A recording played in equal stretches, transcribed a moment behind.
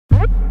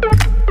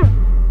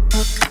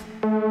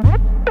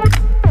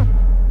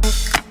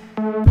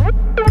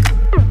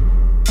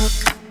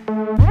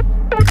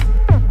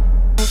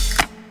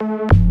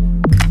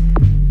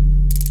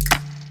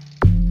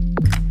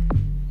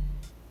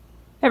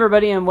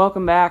everybody, and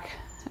welcome back.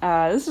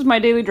 This is my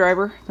daily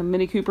driver, the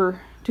Mini Cooper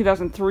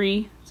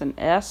 2003. It's an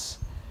S.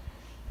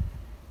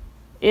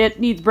 It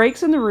needs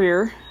brakes in the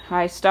rear.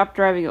 I stopped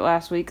driving it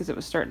last week because it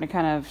was starting to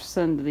kind of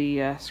send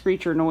the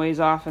screecher noise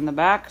off in the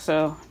back,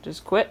 so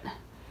just quit.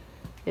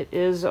 It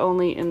is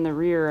only in the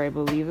rear, I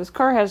believe. This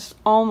car has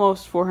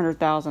almost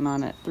 400,000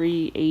 on it,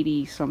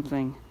 380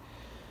 something.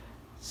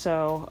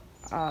 So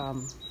I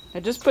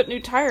just put new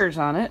tires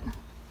on it,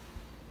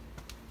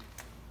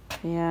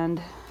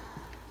 and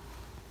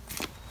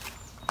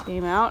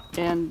came out,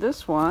 and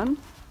this one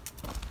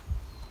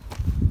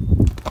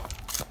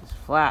is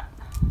flat.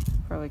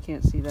 Probably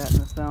can't see that in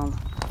the film,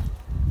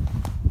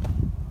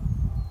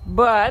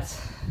 but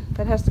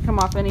that has to come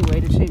off anyway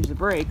to change the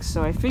brakes.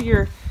 So I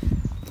figure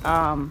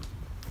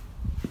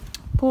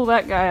pull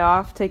that guy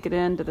off, take it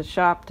into the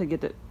shop to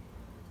get it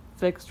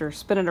fixed, or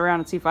spin it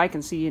around and see if I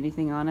can see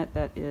anything on it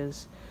that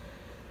is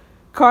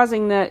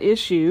causing that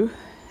issue,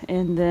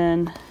 and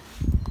then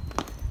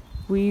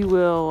we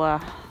will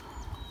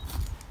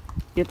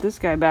get this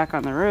guy back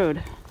on the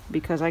road,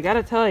 because I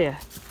gotta tell you,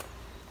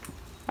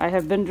 I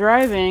have been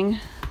driving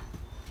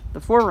the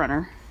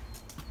 4Runner,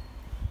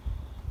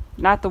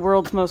 not the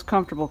world's most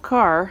comfortable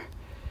car,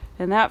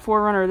 and that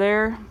 4Runner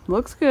there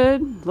looks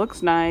good,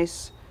 looks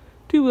nice,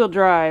 two-wheel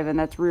drive, and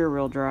that's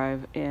rear-wheel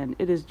drive, and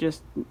it is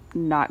just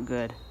not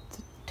good. It's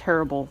a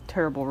terrible,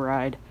 terrible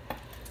ride.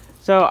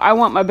 So I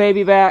want my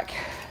baby back,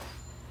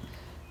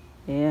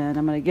 and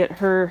I'm gonna get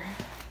her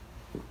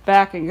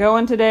back and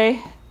going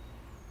today,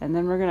 and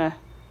then we're gonna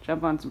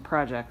jump on some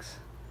projects.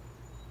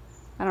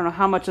 I don't know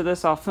how much of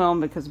this I'll film,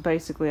 because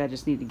basically I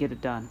just need to get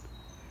it done.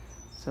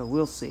 So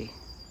we'll see.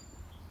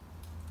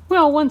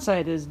 Well, one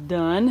side is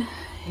done,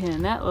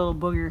 and that little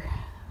booger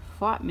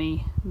fought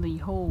me the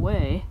whole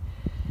way.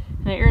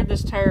 And I aired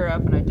this tire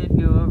up, and I did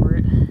go over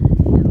it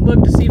and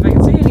look to see if I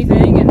can see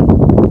anything, and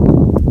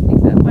I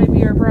think that might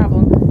be our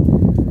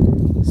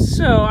problem.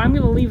 So I'm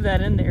going to leave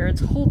that in there.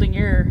 It's holding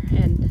air,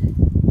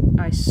 and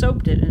I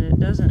soaped it, and it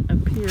doesn't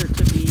appear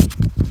to be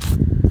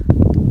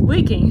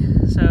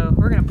leaking. So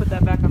we're going to put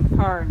that back on the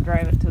car and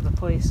drive it to the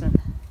place and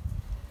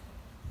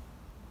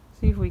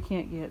see if we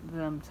can't get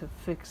them to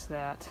fix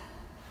that.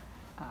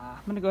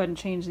 I'm going to go ahead and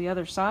change the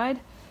other side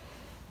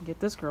and get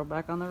this girl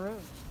back on the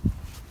road.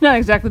 Not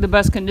exactly the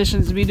best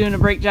conditions to be doing a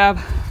brake job.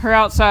 We're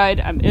outside,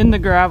 I'm in the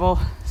gravel.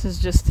 This is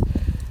just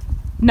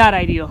not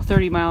ideal.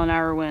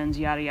 30-mile-an-hour winds,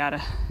 yada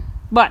yada.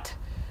 But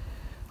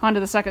onto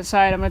the second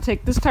side, I'm going to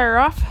take this tire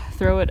off,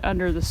 throw it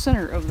under the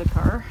center of the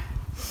car.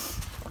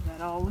 Get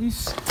that all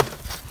loose.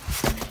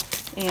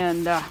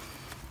 And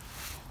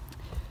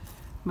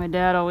my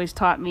dad always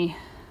taught me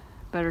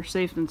better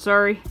safe than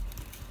sorry.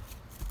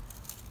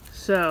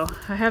 So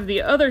I have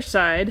the other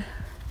side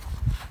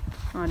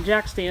on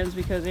jack stands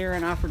because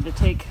Aaron offered to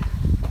take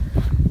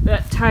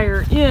that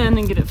tire in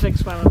and get it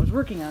fixed while I was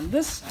working on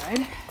this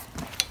side.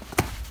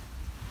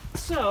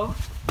 So,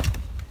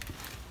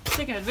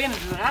 taking advantage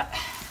of that,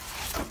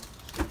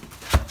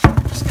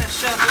 I'm just going to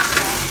shove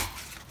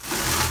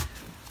this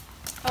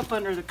guy up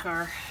under the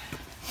car.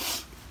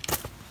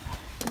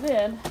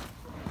 Then,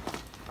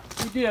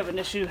 we do have an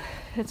issue.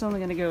 It's only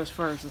going to go as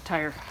far as the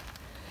tire.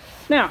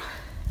 Now,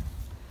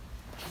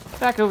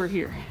 back over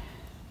here.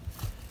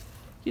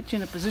 Get you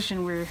in a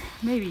position where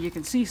maybe you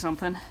can see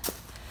something.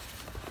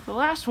 The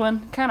last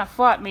one kind of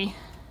fought me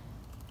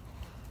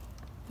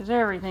because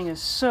everything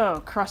is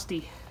so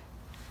crusty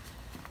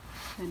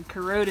and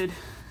corroded.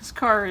 This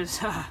car is,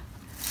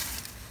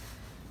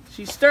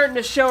 she's starting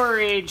to show her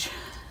age.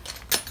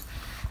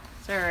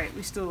 It's alright,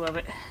 we still love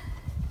it.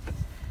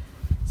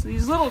 So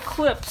these little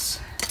clips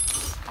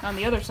on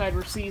the other side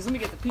were seized. Let me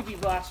get the PP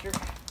blaster.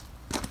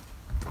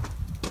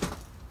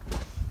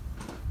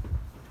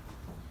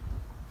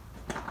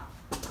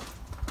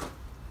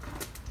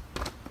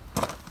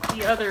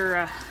 The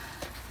other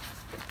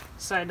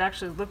side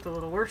actually looked a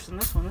little worse than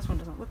this one. This one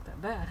doesn't look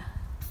that bad.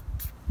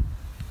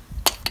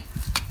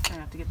 I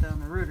have to get that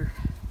on the rotor.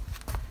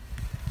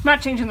 I'm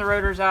not changing the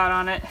rotors out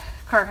on it.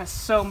 The car has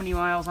so many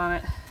miles on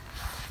it.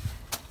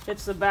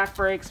 It's the back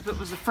brakes. If it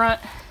was the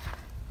front,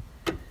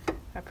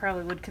 I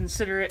probably would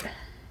consider it.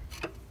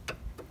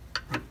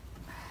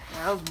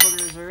 Yeah, those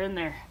boogers are in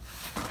there.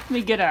 Let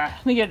me get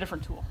a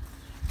different tool.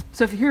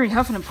 So if you hear me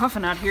huffing and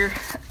puffing out here,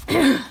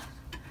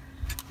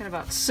 got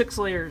about 6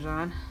 layers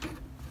on.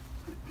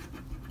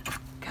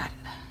 Got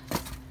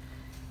it.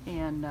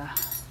 And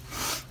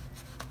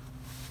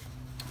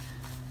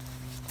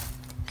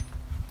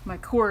my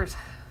core is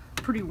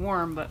pretty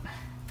warm, but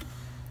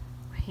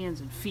my hands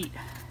and feet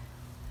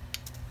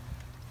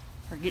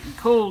are getting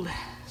cold.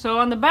 So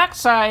on the back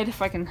side,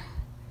 if I can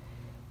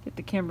get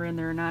the camera in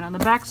there or not, on the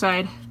back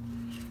side,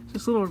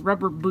 this little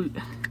rubber boot.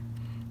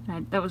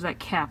 That was that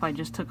cap I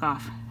just took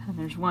off. And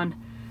there's one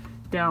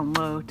down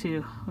low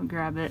too. I'll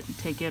grab it and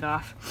take it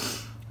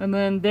off. And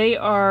then they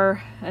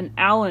are an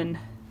Allen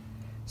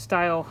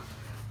style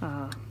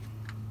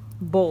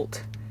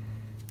bolt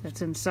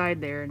that's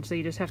inside there, and so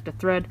you just have to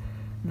thread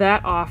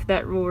that off.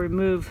 That will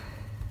remove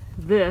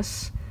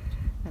this,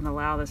 and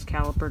allow this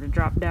caliper to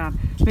drop down.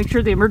 Make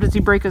sure the emergency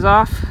brake is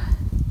off,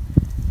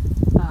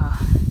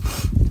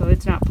 so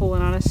it's not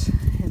pulling on us.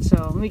 And so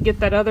let me get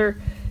that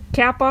other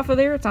cap off of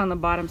there. It's on the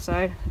bottom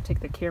side. I'll take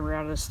the camera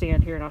out of the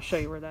stand here and I'll show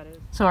you where that is.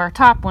 So our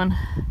top one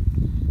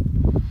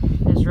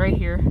is right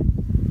here.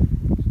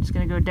 It's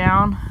going to go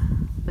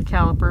down the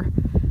caliper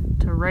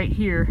to right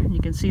here. You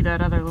can see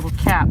that other little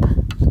cap.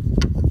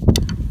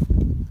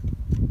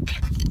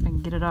 I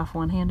can get it off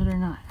one-handed or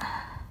not.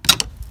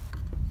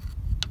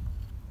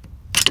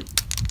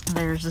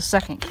 There's the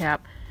second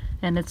cap,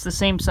 and it's the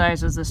same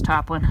size as this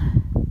top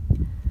one.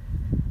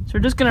 So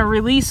we're just going to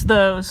release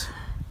those.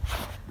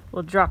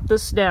 We'll drop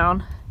this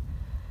down,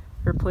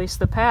 replace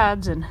the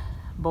pads, and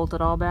bolt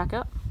it all back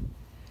up.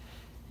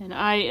 And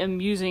I am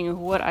using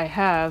what I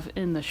have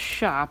in the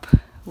shop,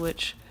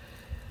 which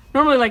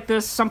normally like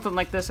this, something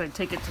like this, I'd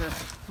take it to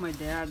my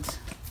dad's.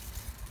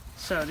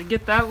 So to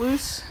get that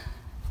loose,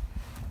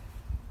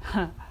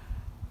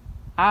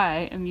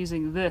 I am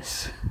using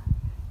this.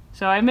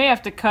 So I may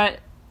have to cut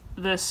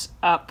this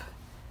up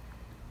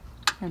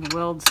and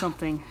weld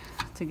something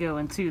to go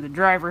into the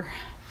driver,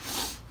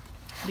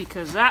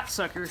 because that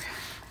sucker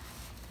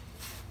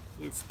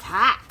is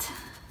tight.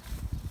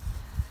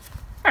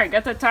 Alright,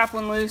 got that top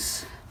one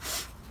loose.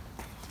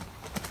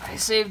 I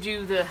saved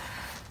you the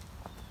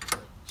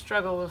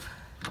struggle of,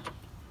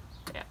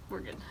 yeah,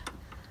 we're good.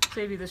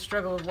 Save you the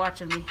struggle of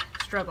watching me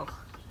struggle.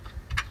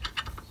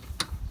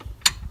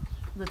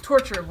 The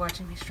torture of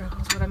watching me struggle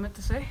is what I meant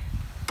to say.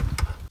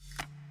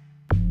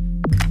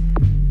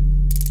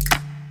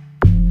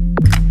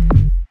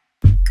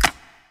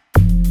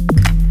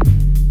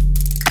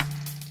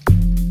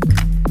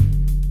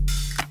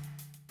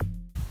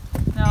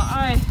 Now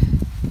I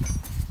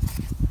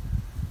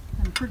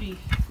am pretty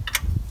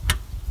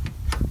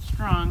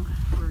strong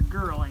for a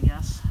girl, I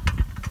guess.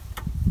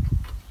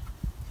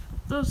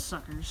 But those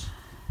suckers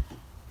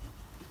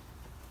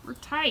were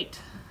tight.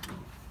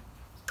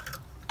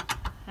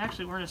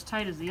 Actually weren't as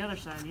tight as the other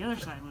side. The other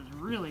side was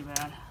really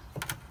bad.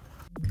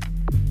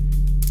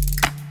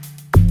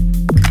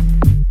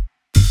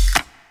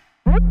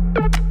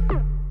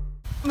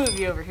 Move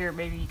you over here,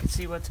 maybe you can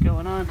see what's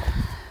going on.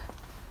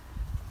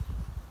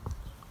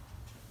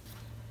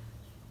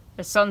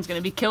 The sun's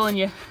gonna be killing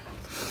you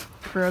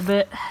for a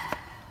bit.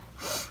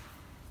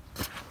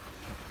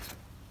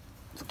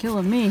 It's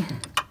killing me.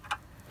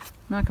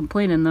 I'm not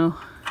complaining though.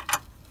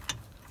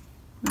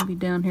 I'd be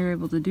down here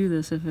able to do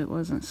this if it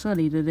wasn't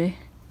sunny today.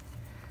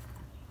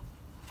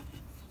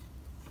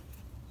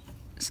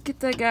 Let's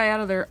get that guy out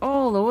of there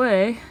all the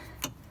way.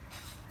 I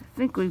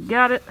think we've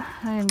got it.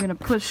 I am gonna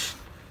push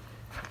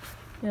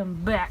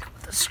him back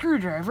with the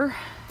screwdriver.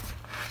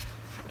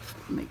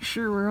 Make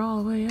sure we're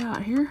all the way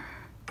out here.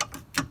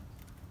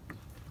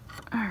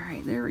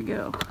 Alright, there we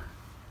go.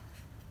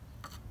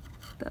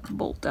 That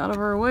bolt out of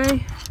our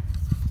way.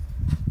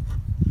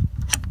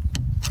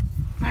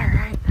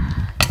 Alright.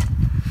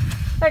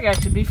 That guy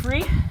should be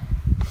free.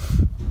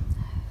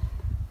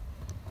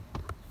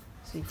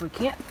 See if we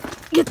can't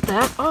get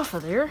that off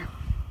of there.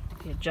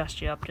 Maybe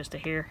adjust you up just a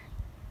hair.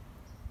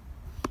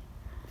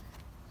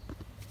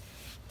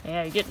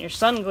 Yeah, you're getting your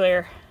sun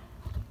glare.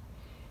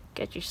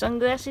 Got your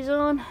sunglasses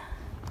on?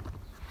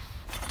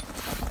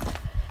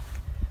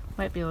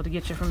 Might be able to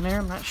get you from there,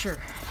 I'm not sure.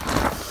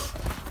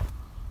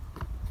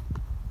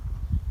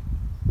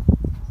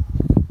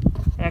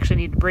 I actually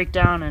need to break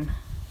down and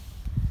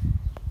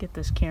get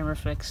this camera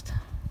fixed.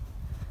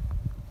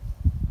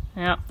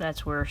 Yep,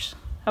 that's worse.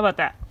 How about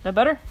that? Is that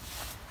better?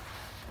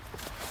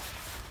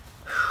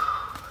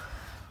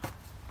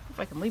 If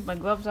I can leave my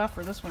gloves off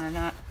for this one or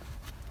not.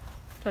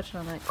 Touching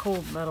on that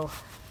cold metal.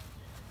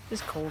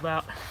 It's cold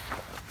out.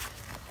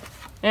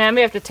 Yeah, I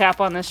may have to tap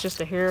on this just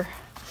a hair.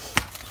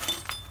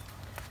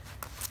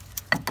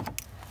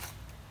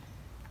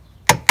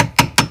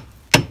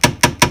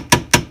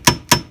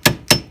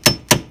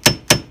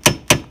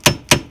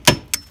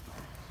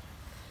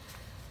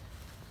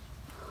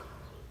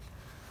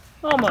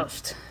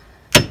 Almost.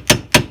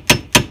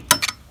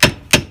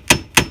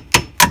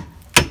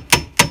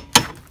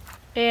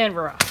 And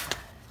we're off.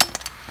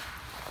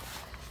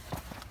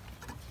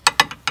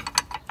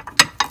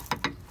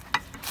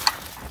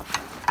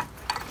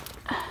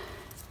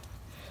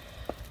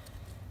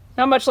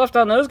 Not much left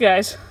on those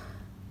guys.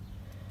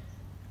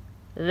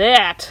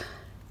 That,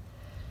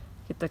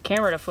 get the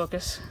camera to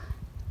focus.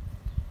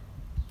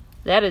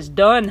 That is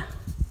done.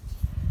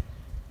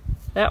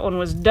 That one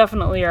was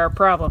definitely our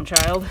problem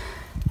child.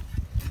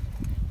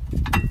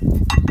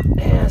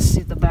 Yeah, let's see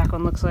what the back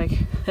one looks like.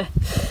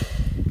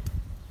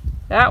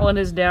 That one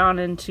is down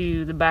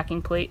into the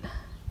backing plate.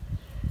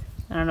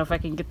 I don't know if I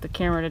can get the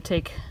camera to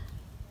take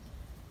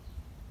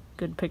a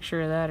good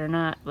picture of that or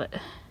not, but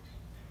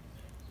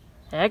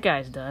that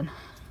guy's done.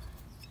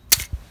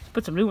 Let's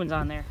put some new ones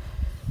on there.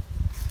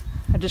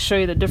 I'll just show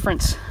you the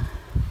difference.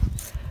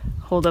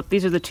 Hold up,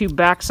 these are the two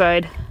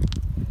backside,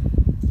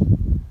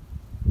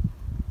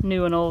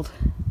 new and old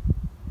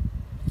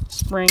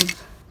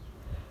springs.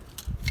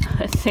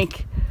 I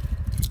think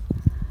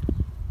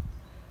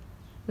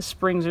the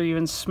springs are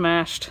even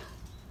smashed.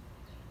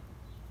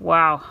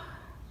 Wow.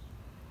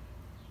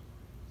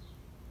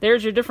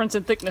 There's your difference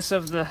in thickness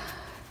of the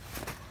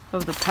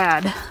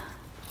pad.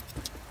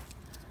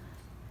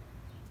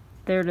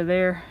 There to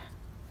there.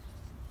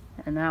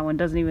 And that one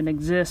doesn't even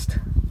exist.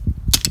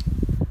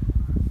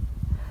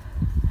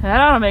 That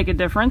ought to make a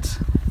difference.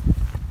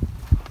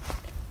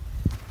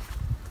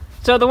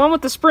 So the one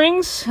with the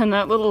springs and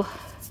that little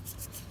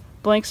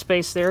blank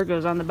space there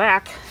goes on the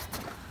back.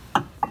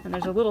 And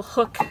there's a little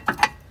hook.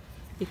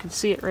 You can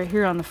see it right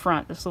here on the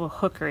front. This little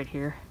hook right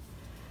here.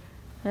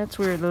 That's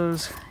where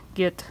those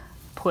get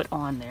put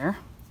on there.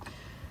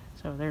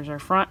 So there's our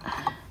front.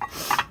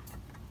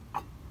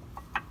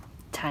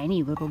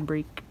 Tiny little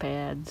brake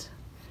pads.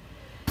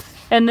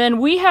 And then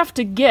we have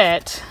to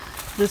get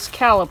this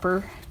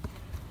caliper,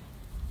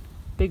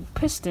 big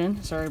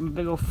piston, sorry, my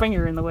big old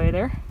finger in the way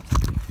there.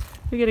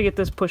 We gotta get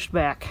this pushed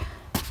back.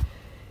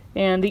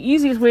 And the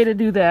easiest way to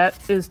do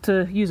that is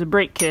to use a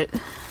brake kit.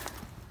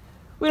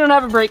 We don't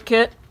have a brake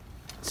kit,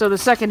 so the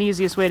second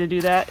easiest way to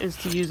do that is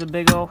to use a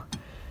big old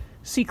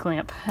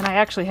C-clamp. And I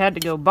actually had to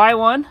go buy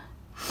one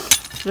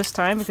this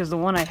time because the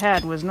one I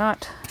had was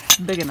not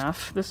big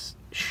enough. This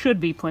should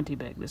be plenty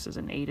big. This is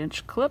an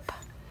 8-inch clip.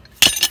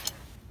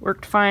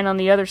 Worked fine on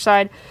the other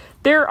side.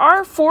 There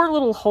are 4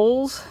 little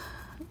holes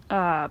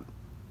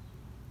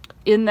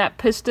in that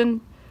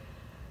piston.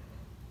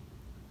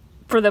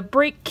 For the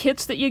brake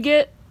kits that you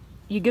get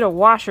a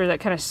washer that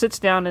kind of sits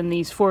down in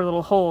these 4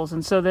 little holes,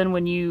 and so then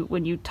when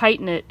you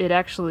tighten it, it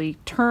actually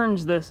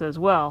turns this as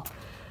well.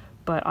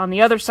 But on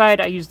the other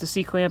side, I used the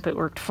C-clamp. It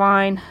worked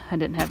fine. I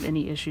didn't have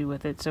any issue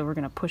with it, so we're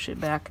going to push it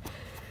back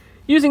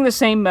using the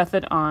same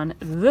method on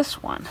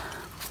this one.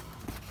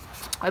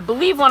 I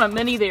believe on a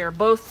Mini they are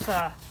both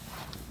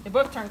they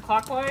both turn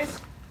clockwise.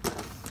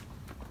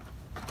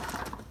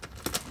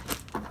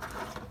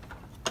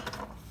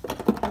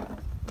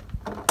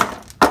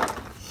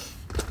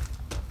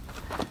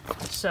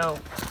 So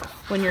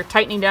when you're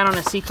tightening down on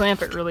a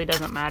C-clamp, it really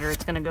doesn't matter.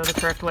 It's going to go the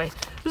correct way.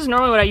 This is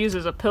normally what I use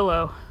as a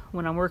pillow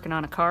when I'm working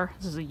on a car.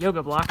 This is a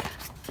yoga block.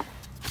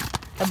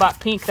 I bought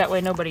pink, that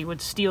way nobody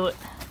would steal it.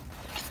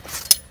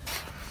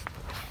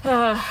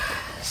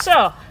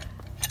 So,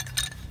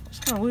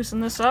 just going to loosen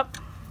this up.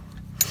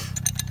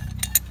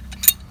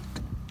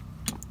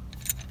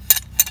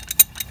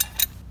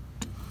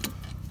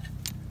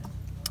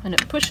 And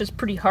it pushes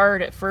pretty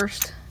hard at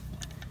first,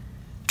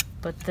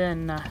 but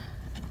then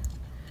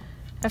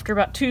after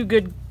about 2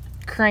 good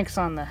cranks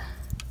on the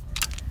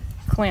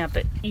clamp,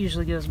 it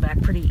usually goes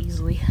back pretty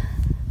easily.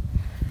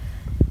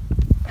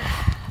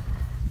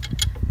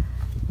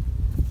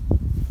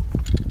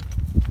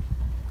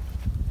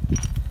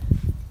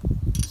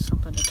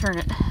 Something to turn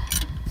it.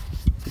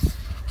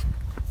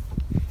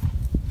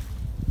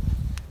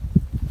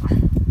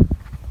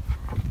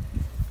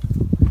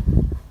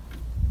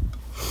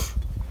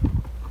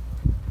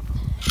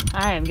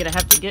 I am going to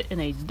have to get in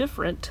a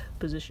different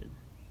position.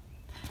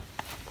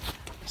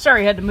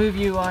 Sorry I had to move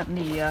you on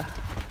the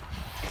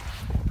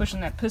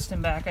pushing that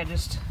piston back. I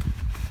just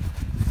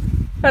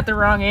got the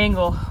wrong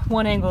angle.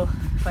 One angle,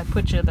 if I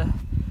put you the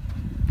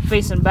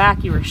facing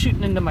back, you were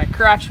shooting into my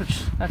crotch,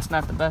 which that's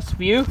not the best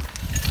view.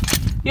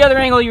 The other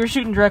angle, you were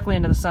shooting directly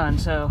into the sun,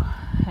 so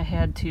I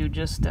had to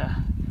just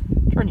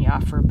turn you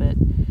off for a bit.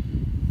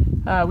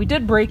 We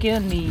did break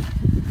in the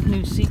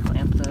new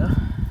C-clamp though.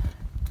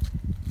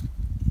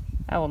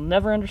 I will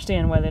never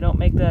understand why they don't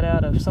make that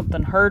out of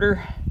something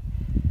harder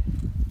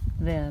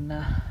than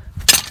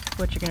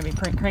what you're going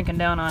to be cranking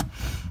down on.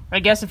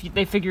 I guess if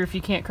they figure if you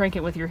can't crank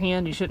it with your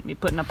hand, you shouldn't be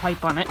putting a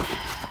pipe on it.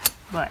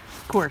 But,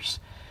 of course,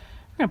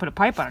 you're going to put a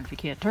pipe on it if you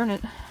can't turn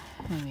it.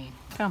 I mean,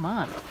 come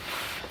on.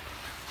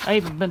 I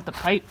even bent the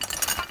pipe.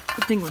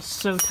 The thing was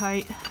so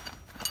tight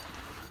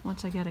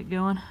once I got it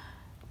going.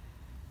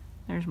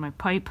 There's my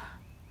pipe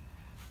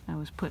I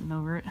was putting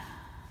over it.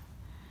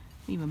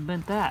 Even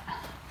bent that.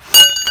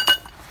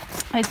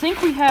 I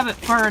think we have it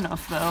far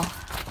enough though.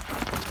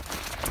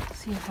 Let's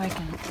see if I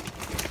can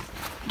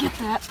get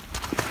that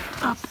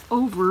up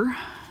over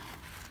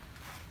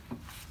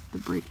the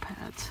brake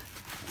pads.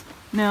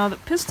 Now the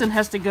piston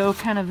has to go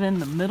kind of in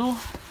the middle.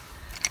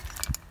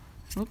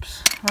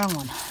 Oops, wrong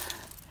one.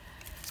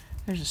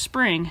 There's a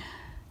spring,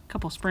 a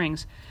couple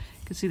springs.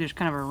 You can see there's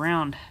kind of a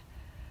round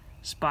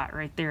spot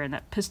right there, and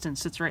that piston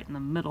sits right in the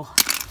middle.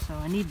 So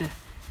I need to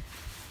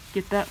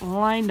get that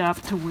lined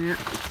up to where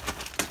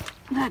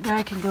that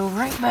guy can go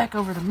right back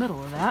over the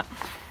middle of that.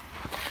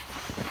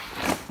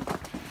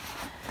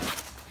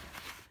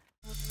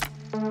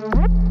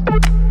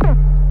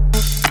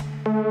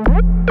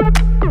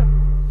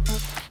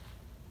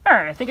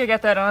 Alright, I think I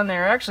got that on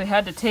there. I actually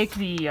had to take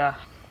the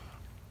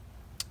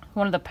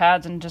one of the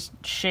pads and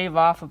just shave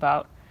off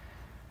about,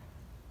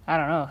 I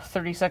don't know,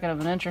 32nd of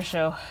an inch or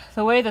so.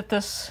 The way that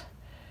this,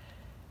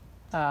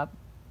 there's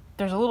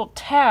a little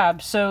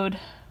tab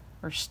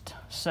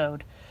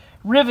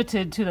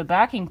riveted to the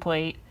backing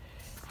plate,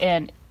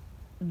 and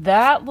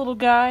that little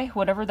guy,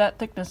 whatever that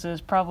thickness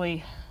is,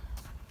 probably,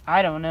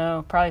 I don't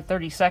know, probably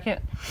 32nd,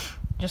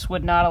 just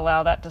would not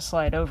allow that to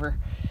slide over.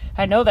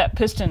 I know that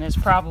piston is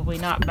probably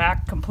not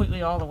back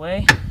completely all the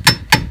way.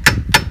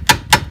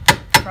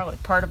 Probably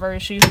part of our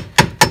issue.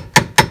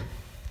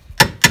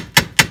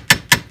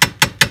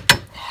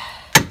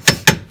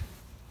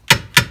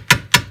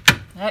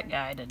 That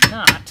guy did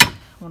not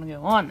want to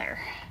go on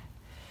there.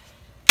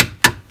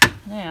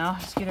 Now,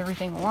 let's get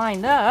everything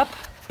lined up.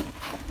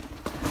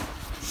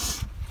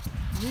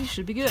 We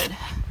should be good.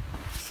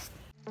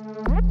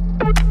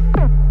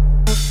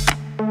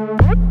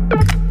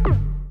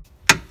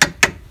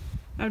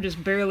 I'm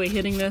just barely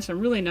hitting this. I'm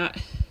really not,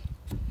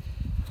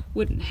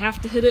 wouldn't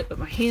have to hit it, but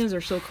my hands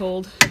are so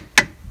cold.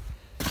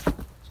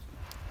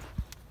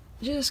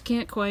 Just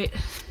can't quite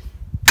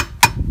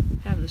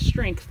have the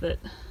strength that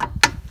I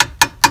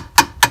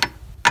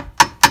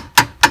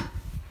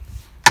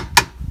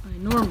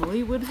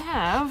normally would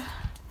have.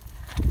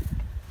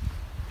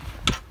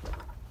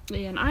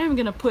 And I am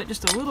going to put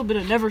just a little bit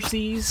of Never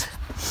Seas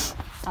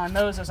on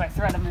those as I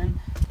thread them in.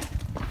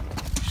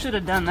 Should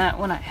have done that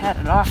when I had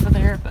it off of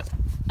there, but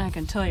I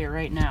can tell you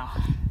right now,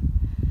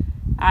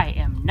 I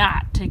am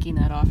not taking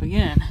that off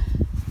again.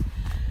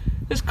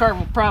 This car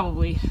will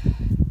probably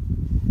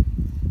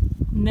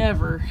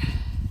never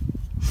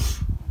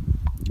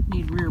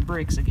need rear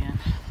brakes again.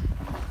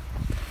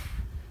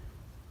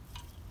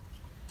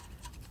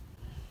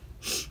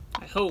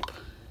 I hope.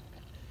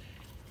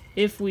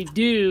 If we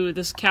do,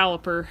 this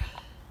caliper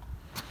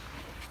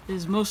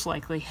is most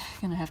likely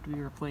going to have to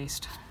be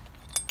replaced.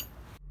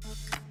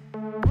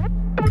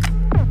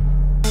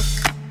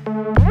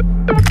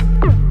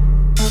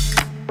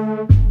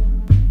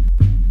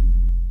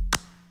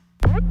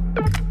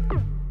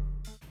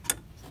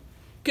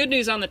 Good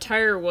news on the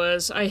tire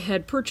was I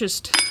had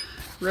purchased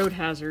Road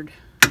Hazard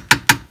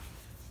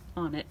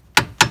on it,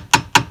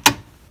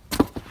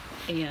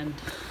 and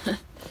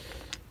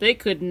they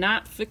could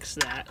not fix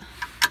that,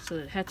 so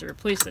they had to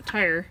replace the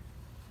tire.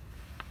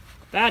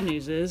 Bad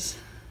news is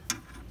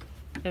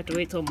I have to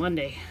wait till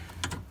Monday.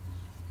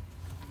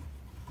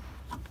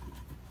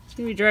 It's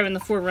going to be driving the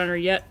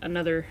 4Runner yet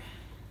another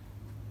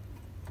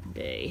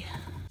day.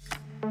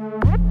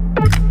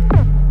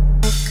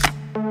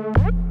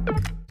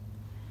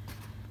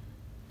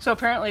 So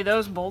apparently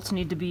those bolts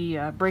need to be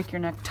break your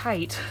neck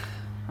tight.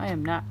 I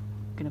am not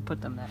going to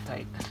put them that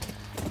tight.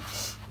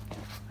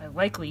 I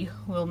likely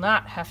will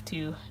not have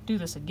to do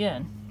this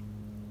again.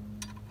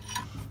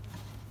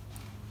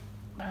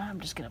 I'm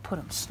just going to put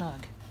them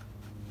snug.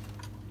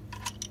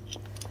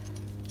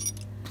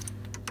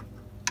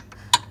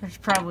 There's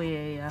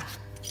probably a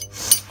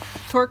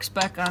torque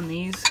spec on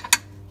these,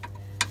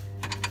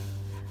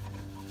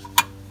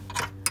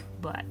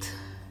 but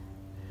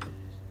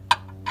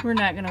we're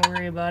not going to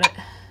worry about it.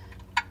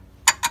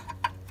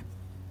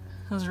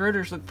 Those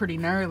rotors look pretty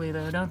gnarly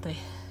though, don't they?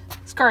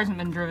 This car hasn't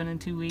been driven in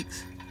 2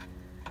 weeks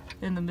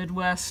in the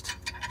Midwest.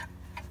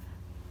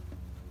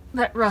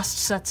 That rust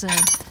sets in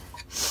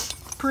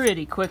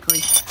pretty quickly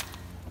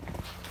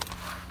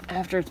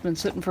after it's been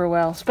sitting for a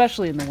while,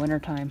 especially in the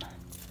wintertime.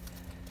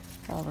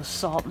 All the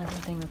salt and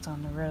everything that's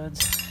on the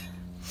roads.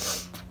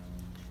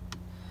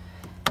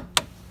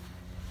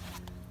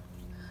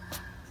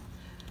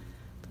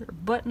 Put our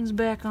buttons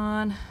back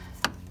on.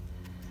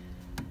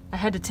 I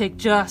had to take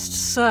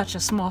just such a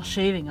small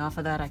shaving off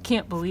of that. I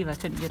can't believe I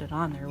couldn't get it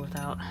on there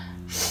without.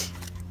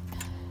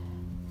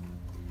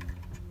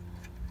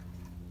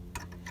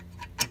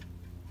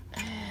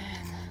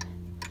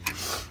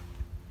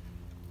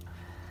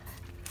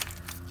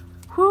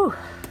 Whew.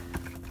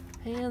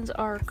 Hands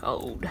are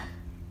cold.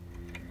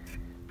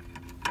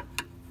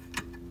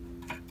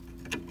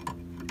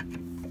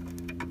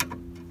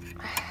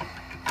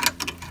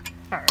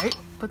 Alright,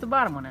 put the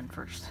bottom one in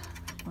first.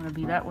 Want to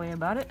be that way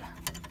about it.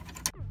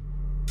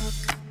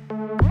 I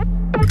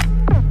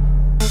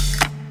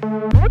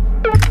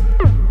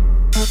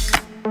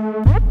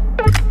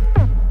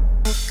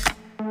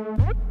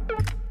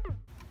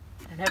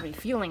don't have any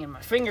feeling in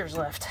my fingers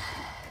left.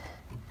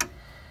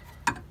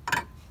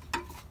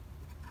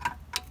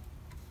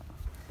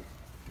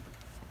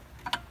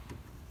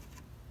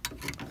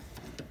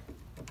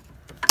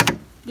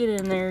 Get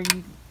in there,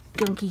 you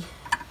gunky.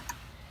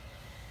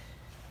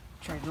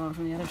 Try going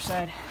from the other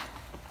side.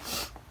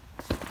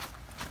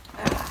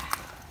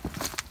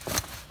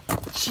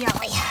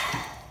 Chilly.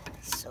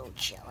 So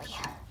chilly.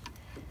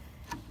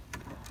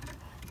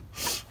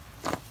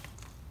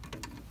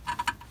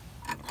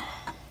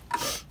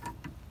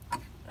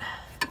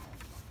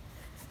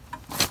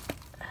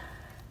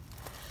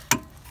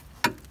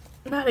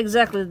 Not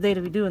exactly the day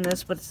to be doing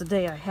this, but it's the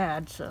day I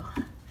had, so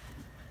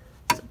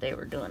it's the day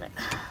we're doing it.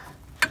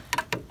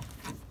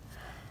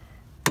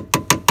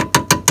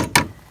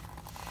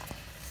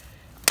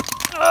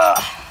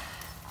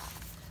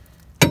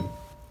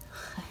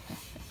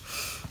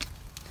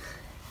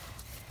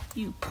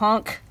 You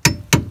punk.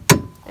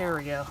 There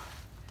we go.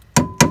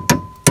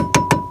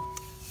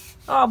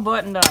 All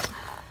buttoned up.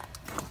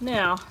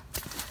 Now,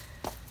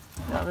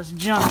 got this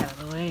junk out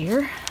of the way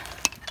here.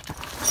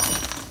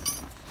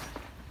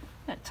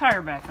 That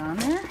tire back on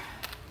there.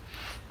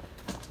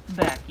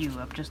 Back you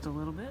up just a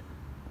little bit.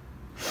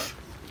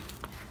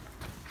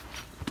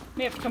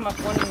 May have to come up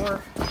one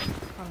more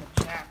on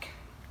the jack.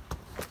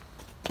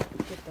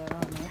 Get that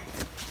on there.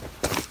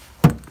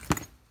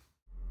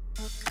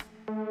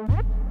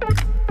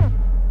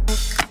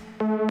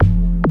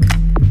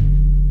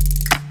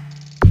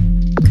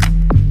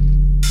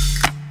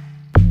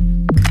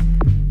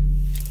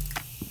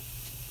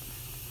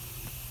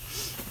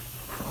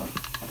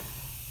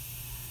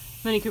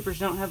 Mini Coopers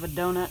don't have a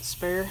donut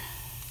spare.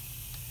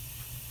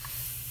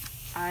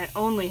 I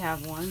only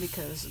have one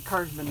because the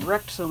car's been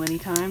wrecked so many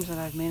times that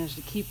I've managed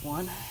to keep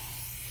one.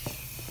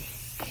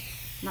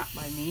 Not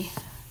by me.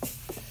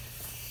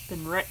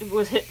 It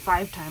was hit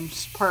 5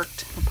 times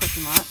parked in the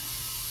parking lot.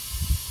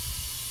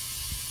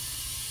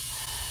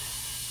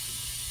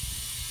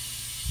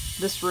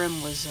 This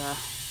rim was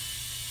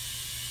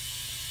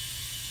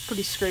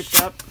pretty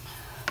scraped up.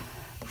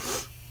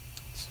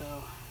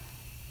 So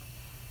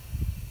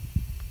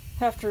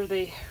after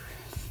they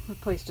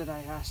replaced it,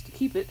 I asked to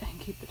keep it and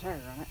keep the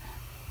tire on it.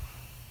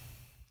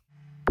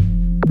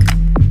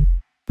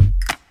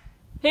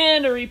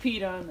 And a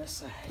repeat on this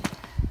side.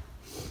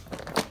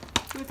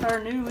 With our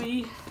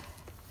newly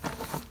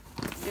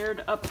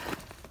aired up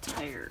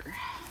tire.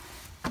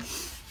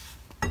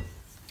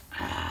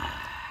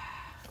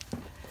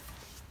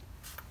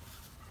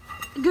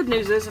 The good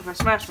news is if I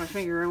smash my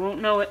finger I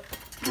won't know it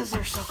because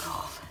they're so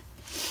cold.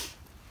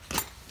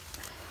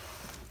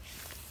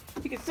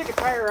 You can stick a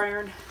tire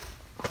iron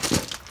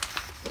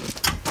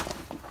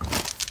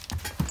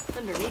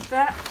underneath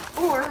that,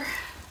 or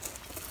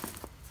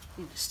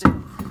you just stick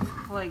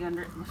a leg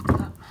under it and lift it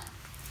up.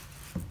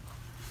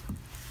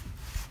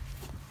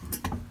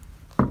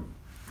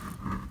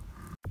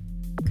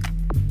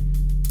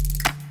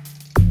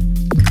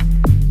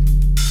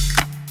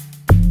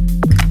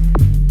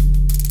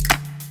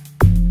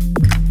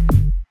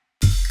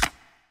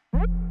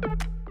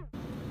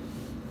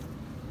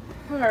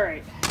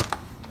 Alright.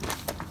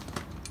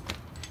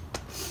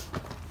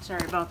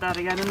 Sorry about that,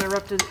 I got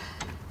interrupted.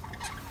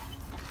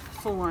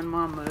 Full-on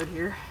mom mode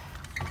here.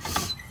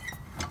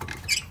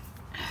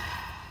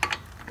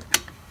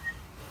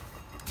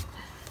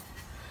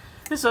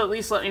 This will at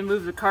least let me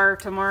move the car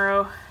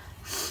tomorrow.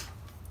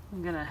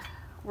 I'm gonna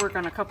work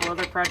on a couple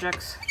other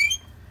projects.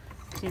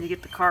 Just need to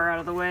get the car out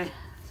of the way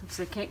since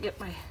they can't get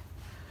my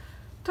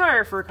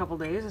tire for a couple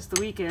days. It's the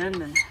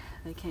weekend and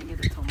they can't get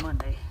it till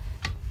Monday.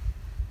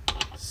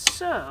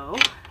 So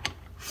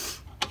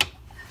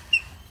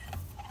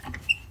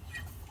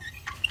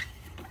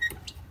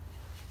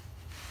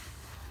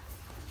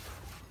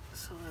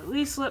at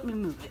least let me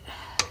move it.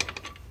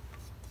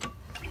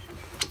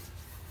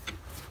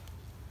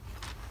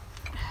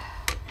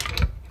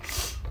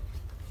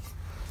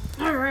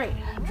 Alright,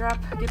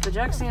 get the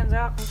jack stands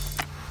out.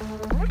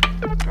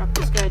 Drop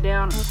this guy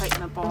down and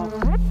tighten up all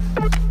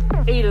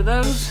 8 of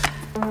those.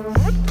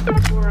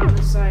 4 on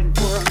this side and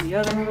 4 on the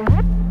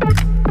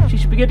other. She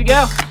should be good to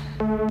go.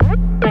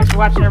 Thanks for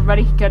watching,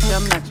 everybody. Catch you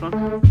on the next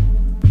one.